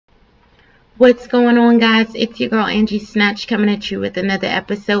What's going on, guys? It's your girl Angie Snatch coming at you with another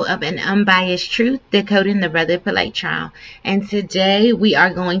episode of An Unbiased Truth, Decoding the Brother Polight trial. And today we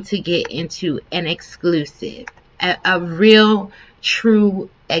are going to get into an exclusive, a real, true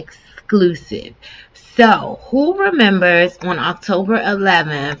exclusive. So, who remembers on October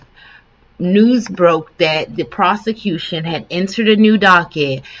 11th, news broke that the prosecution had entered a new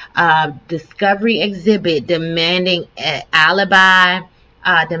docket, discovery exhibit demanding an alibi,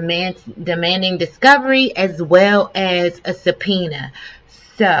 demanding discovery as well as a subpoena.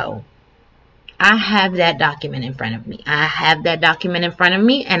 So I have that document in front of me.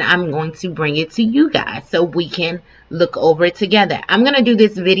 And I'm going to bring it to you guys so we can look over it together. I'm going to do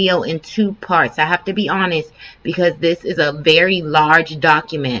this video in two parts. I have to be honest because this is a very large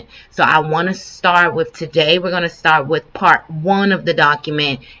document. So I want to start with today. We're going to start with part one of the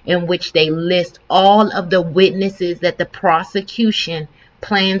document in which they list all of the witnesses that the prosecution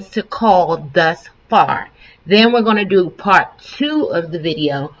plans to call thus far. Then we're going to do part two of the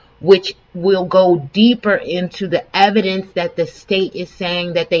video, which will go deeper into the evidence that the state is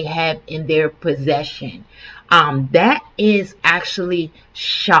saying that they have in their possession. That is actually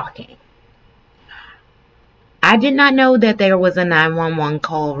shocking. I did not know that there was a 911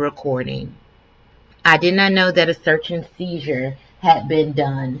 call recording. I did not know that a search and seizure had been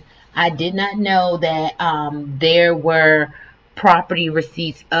done. I did not know that there were property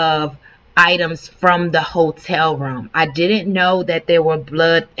receipts of items from the hotel room. I didn't know that there were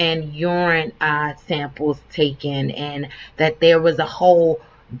blood and urine samples taken and that there was a whole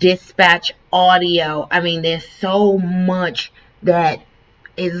dispatch audio. I mean, there's so much that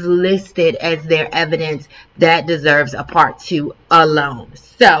is listed as their evidence that deserves a part two alone.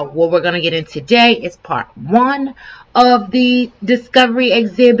 So what we're going to get in today is part one of the discovery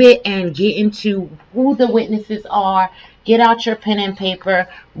exhibit and get into who the witnesses are. Get out your pen and paper.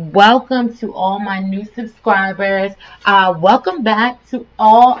 Welcome to all my new subscribers. Welcome back to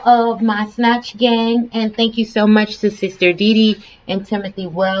all of my Snatch gang. And thank you so much to Sister Dee Dee and Timothy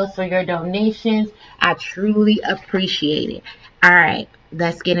Wells for your donations. I truly appreciate it. All right,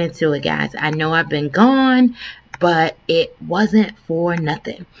 let's get into it, guys. I know I've been gone, but it wasn't for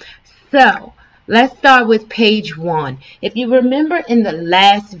nothing. So let's start with page one. If you remember in the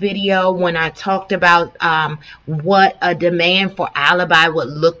last video when I talked about what a demand for alibi would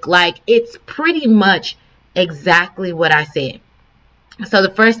look like, it's pretty much exactly what I said. So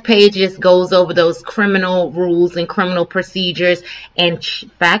the first page just goes over those criminal rules and criminal procedures, and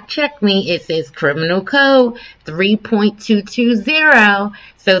fact check me, it says criminal code 3.220.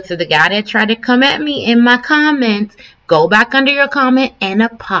 So to the guy that tried to come at me in my comments, go back under your comment and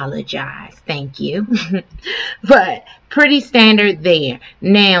apologize. Thank you. But pretty standard there.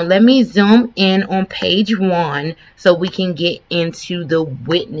 Now let me zoom in on page one so we can get into the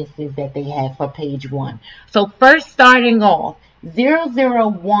witnesses that they have for page one. So first, starting off,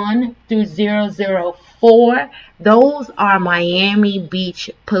 001 through 004, those are Miami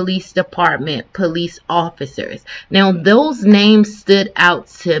Beach Police Department police officers. Now, those names stood out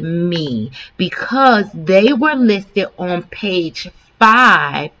to me because they were listed on page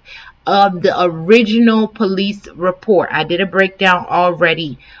 5 of the original police report. I did a breakdown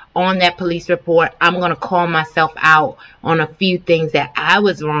already on that police report. I'm going to call myself out on a few things that I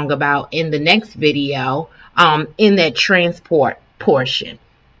was wrong about in the next video. In that transport portion.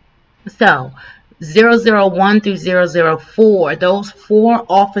 So 001 through 004, those four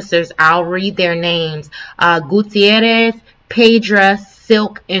officers, I'll read their names. Gutierrez, Pedra,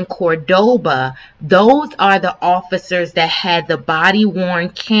 Silk, and Cordoba. Those are the officers that had the body-worn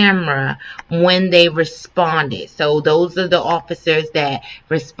camera when they responded. So those are the officers that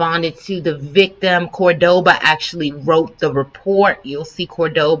responded to the victim. Cordoba actually wrote the report. You'll see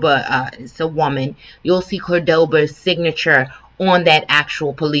Cordoba, it's a woman. You'll see Cordoba's signature on that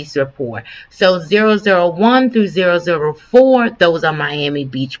actual police report. So 001 through 004, those are Miami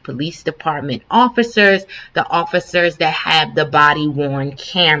Beach Police Department officers, the officers that have the body-worn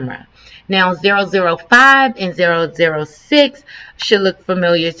camera. Now 005 and 006 should look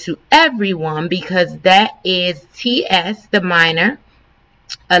familiar to everyone because that is TS, the minor,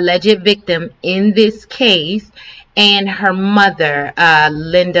 alleged victim in this case, and her mother,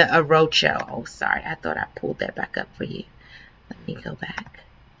 Linda Arocho. Oh, sorry, I thought I pulled that back up for you. Let me go back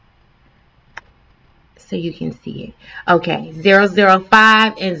so you can see it. Okay,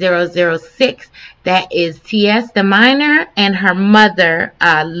 005 and 006, that is TS, the minor, and her mother,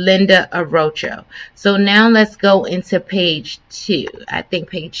 Linda Arocho. So now let's go into page 2. I think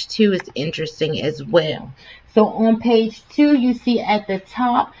page 2 is interesting as well. So on page 2, you see at the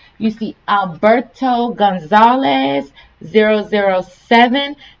top, you see Alberto Gonzalez,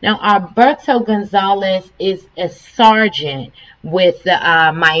 007. Now, Alberto Gonzalez is a sergeant with the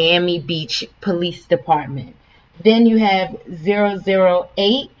Miami Beach Police Department. Then you have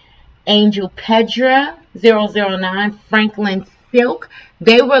 008, Angel Pedra. 009, Franklin Silk.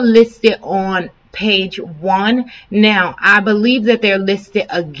 They were listed on page 1. Now, I believe that they're listed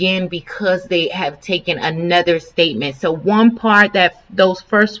again because they have taken another statement. So one part, that those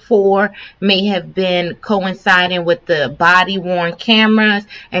first 4 may have been coinciding with the body-worn cameras,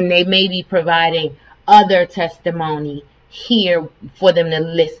 and they may be providing other testimony here for them to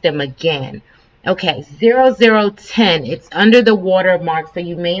list them again. Okay, 0010, it's under the watermark, so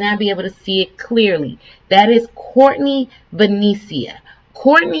you may not be able to see it clearly. That is Courtney Venecia.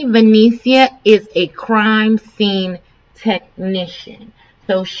 Courtney Venecia is a crime scene technician.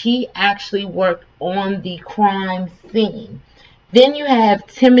 So she actually worked on the crime scene. Then you have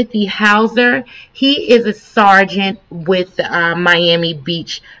Timothy Hauser. He is a sergeant with the Miami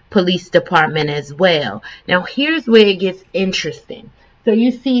Beach Police Department as well. Now, here's where it gets interesting. So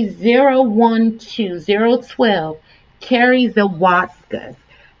you see 012, 012, Carrie Zawadzkas.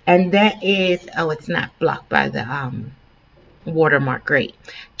 And that is, oh, it's not blocked by the watermark. Great.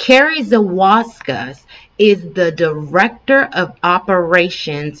 Carrie Zawadzkas is the director of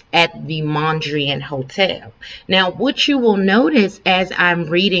operations at the Mondrian Hotel. Now, what you will notice as I'm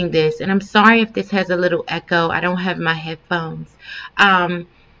reading this, and I'm sorry if this has a little echo, I don't have my headphones.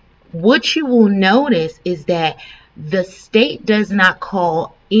 What you will notice is that the state does not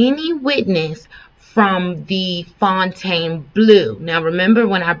call any witness from the Fontainebleau. Now, remember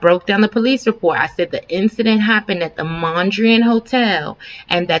when I broke down the police report, I said the incident happened at the Mondrian Hotel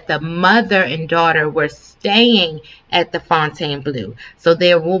and that the mother and daughter were staying at the Fontainebleau. So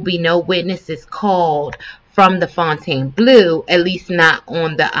there will be no witnesses called from the Fontainebleau, at least not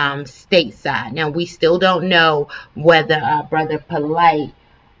on the state side. Now, we still don't know whether Brother Polight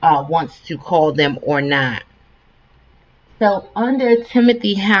wants to call them or not. So under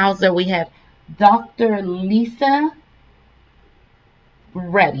Timothy Hauser, we have Dr. Lisa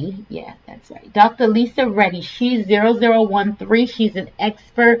Reddy. Yeah, that's right. Dr. Lisa Reddy. She's 0013. She's an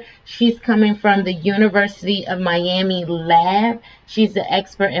expert. She's coming from the University of Miami lab. She's an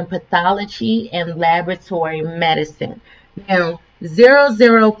expert in pathology and laboratory medicine. Now,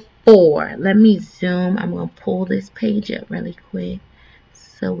 004. Let me zoom. I'm going to pull this page up really quick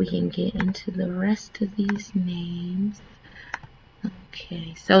so we can get into the rest of these names.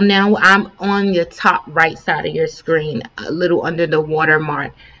 Okay, so now I'm on the top right side of your screen, a little under the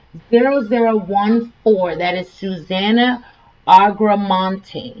watermark. 0014, that is Susanna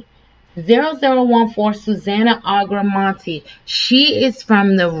Agramonte. 0014, Susanna Agramonte. She is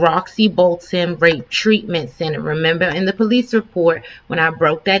from the Roxy Bolton Rape Treatment Center. Remember in the police report, when I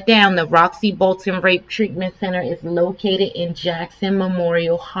broke that down, the Roxy Bolton Rape Treatment Center is located in Jackson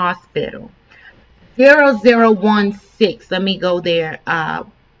Memorial Hospital. 0016, let me go there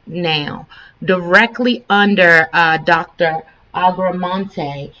now. Directly under Dr.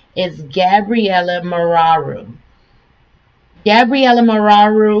 Agramonte is Gabriela Mararu. Gabriela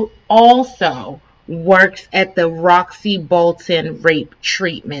Mararu also works at the Roxy Bolton Rape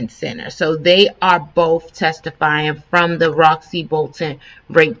Treatment Center. So they are both testifying from the Roxy Bolton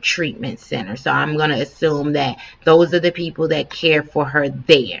Rape Treatment Center. So I'm going to assume that those are the people that care for her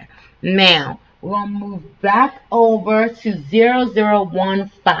there. Now, we'll move back over to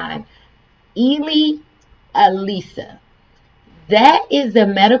 0015. Ely Alisa. That is a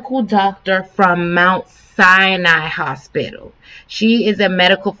medical doctor from Mount Sinai Hospital. She is a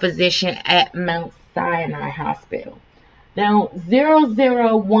medical physician at Mount Sinai Hospital. Now,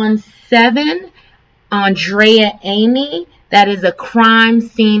 0017, Andrea Amy. That is a crime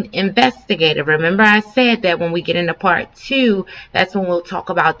scene investigator. Remember I said that when we get into part 2, that's when we'll talk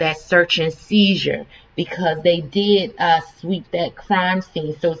about that search and seizure, because they did sweep that crime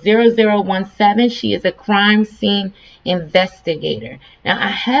scene. So 0017, she is a crime scene investigator. Now, I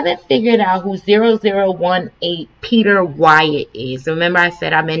haven't figured out who 0018 Peter Wyatt is. Remember I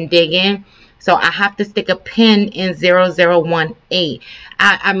said I've been digging. So I have to stick a pin in 0018.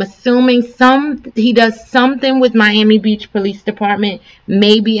 I'm assuming he does something with Miami Beach Police Department,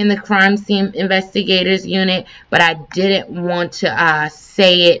 maybe in the crime scene investigators unit, but I didn't want to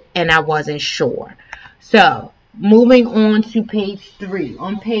say it and I wasn't sure. So moving on to page 3.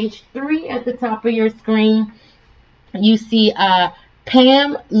 On page 3 at the top of your screen, you see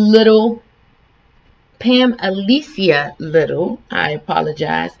Pam Alicia Little, I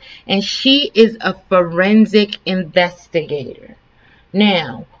apologize, and she is a forensic investigator.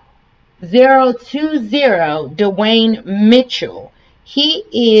 Now, 020, Dwayne Mitchell, he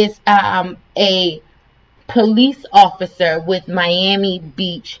is a police officer with Miami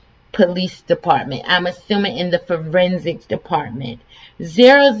Beach Police Department. I'm assuming in the forensics department.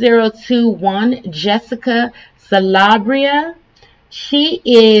 0021 Jessica Salabria. She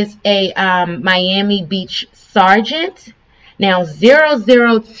is a Miami Beach sergeant. Now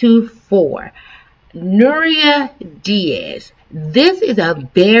 0024 Nuria Diaz. This is a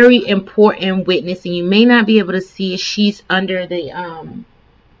very important witness, and you may not be able to see it. She's under the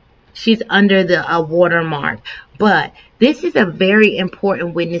watermark, but this is a very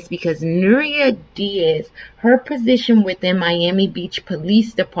important witness because Nuria Diaz, her position within Miami Beach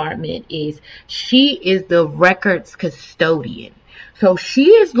Police Department is she is the records custodian. So she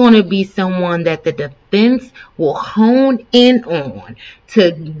is going to be someone that the defense will hone in on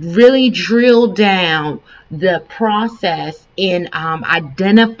to really drill down the process in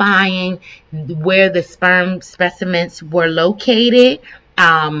identifying where the sperm specimens were located,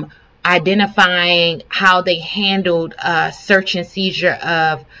 identifying how they handled search and seizure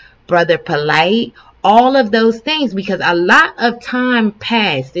of Brother Polight, all of those things, because a lot of time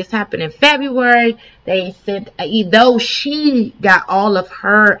passed. This happened in February. They said, though she got all of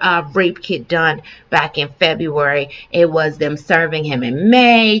her rape kit done back in February, it was them serving him in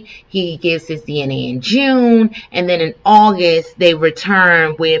May. He gives his DNA in June, and then in August they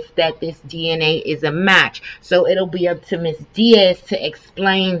return with that this DNA is a match. So it'll be up to Miss Diaz to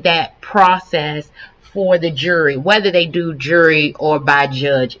explain that process for the jury, whether they do jury or by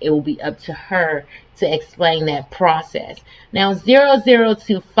judge. It will be up to her to explain that process. Now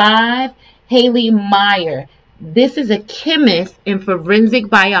 0025 Haley Meyer. This is a chemist in forensic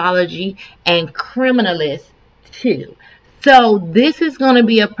biology and criminalist too. So this is going to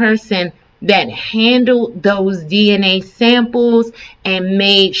be a person that handled those DNA samples and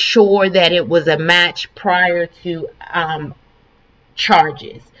made sure that it was a match prior to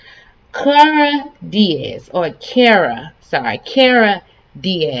charges. Kara Diaz,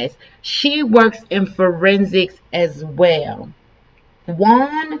 she works in forensics as well.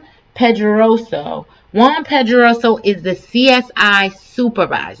 Juan Pedroso is the CSI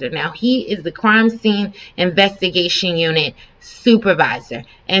supervisor. Now, he is the crime scene investigation unit supervisor.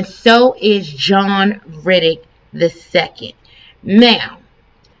 And so is John Riddick II. Now,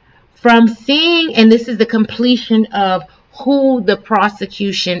 from seeing, and this is the completion of who the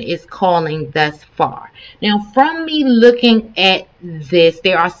prosecution is calling thus far. Now, from me looking at this,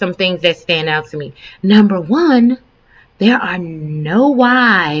 there are some things that stand out to me. Number one, there are no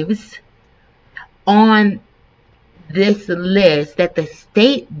wives on this list that the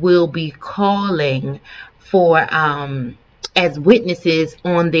state will be calling for as witnesses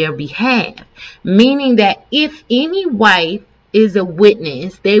on their behalf. Meaning that if any wife is a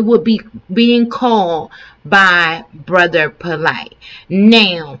witness, they would be being called by Brother Polight.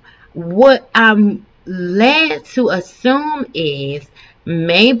 Now, what I'm led to assume is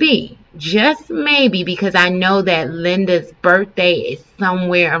maybe, just maybe, because I know that Linda's birthday is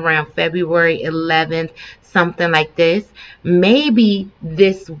somewhere around February 11th, something like this. Maybe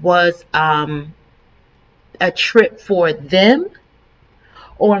this was a trip for them.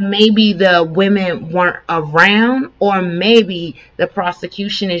 Or maybe the women weren't around, or maybe the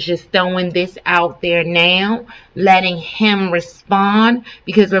prosecution is just throwing this out there now, letting him respond,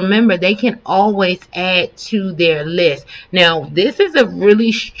 because remember, they can always add to their list. Now, this is a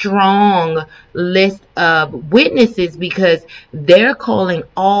really strong list of witnesses because they're calling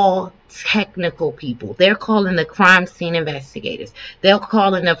all technical people. They're calling the crime scene investigators. They're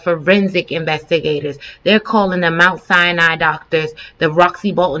calling the forensic investigators. They're calling the Mount Sinai doctors, the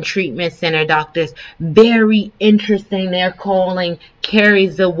Roxy Bolton Treatment Center doctors. Very interesting. They're calling Carrie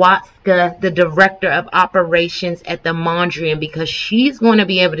Zawatska, the director of operations at the Mondrian, because she's going to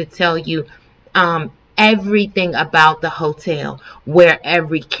be able to tell you everything about the hotel, where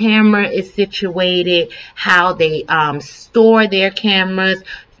every camera is situated, how they store their cameras.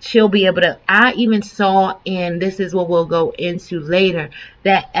 She'll be able to, I even saw, and this is what we'll go into later,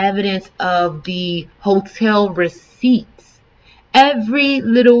 that evidence of the hotel receipts. Every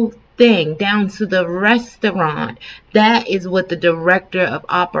little thing, down to the restaurant. That is what the director of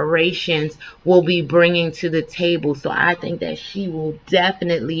operations will be bringing to the table. So I think that she will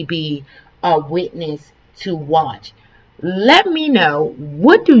definitely be a witness to watch. Let me know,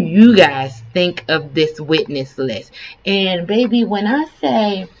 what do you guys think of this witness list? And baby, when I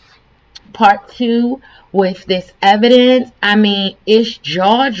say part 2 with this evidence, I mean, it's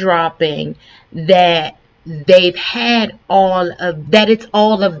jaw-dropping that they've had all of that. It's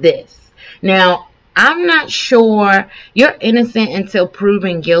all of this. Now, I'm not sure, you're innocent until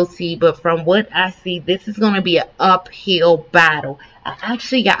proven guilty, but from what I see, this is going to be an uphill battle. I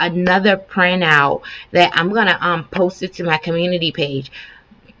actually got another printout that I'm going to post it to my community page.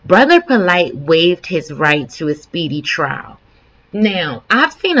 Brother Polight waived his right to a speedy trial. Now,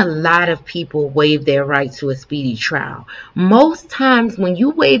 I've seen a lot of people waive their right to a speedy trial. Most times when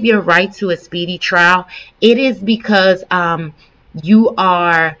you waive your right to a speedy trial, it is because you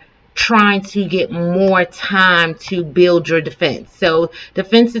are trying to get more time to build your defense. So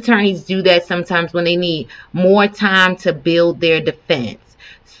defense attorneys do that sometimes when they need more time to build their defense.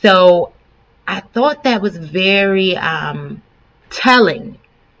 So I thought that was very telling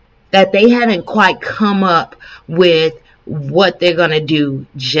that they haven't quite come up with what they're gonna do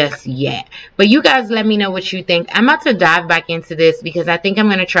just yet. But you guys let me know what you think. I'm about to dive back into this because I think I'm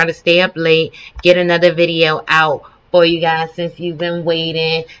gonna try to stay up late, get another video out for you guys since you've been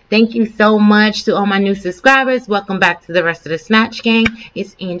waiting. Thank you so much to all my new subscribers. Welcome back to the rest of the Snatch gang.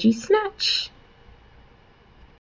 It's Angie Snatch.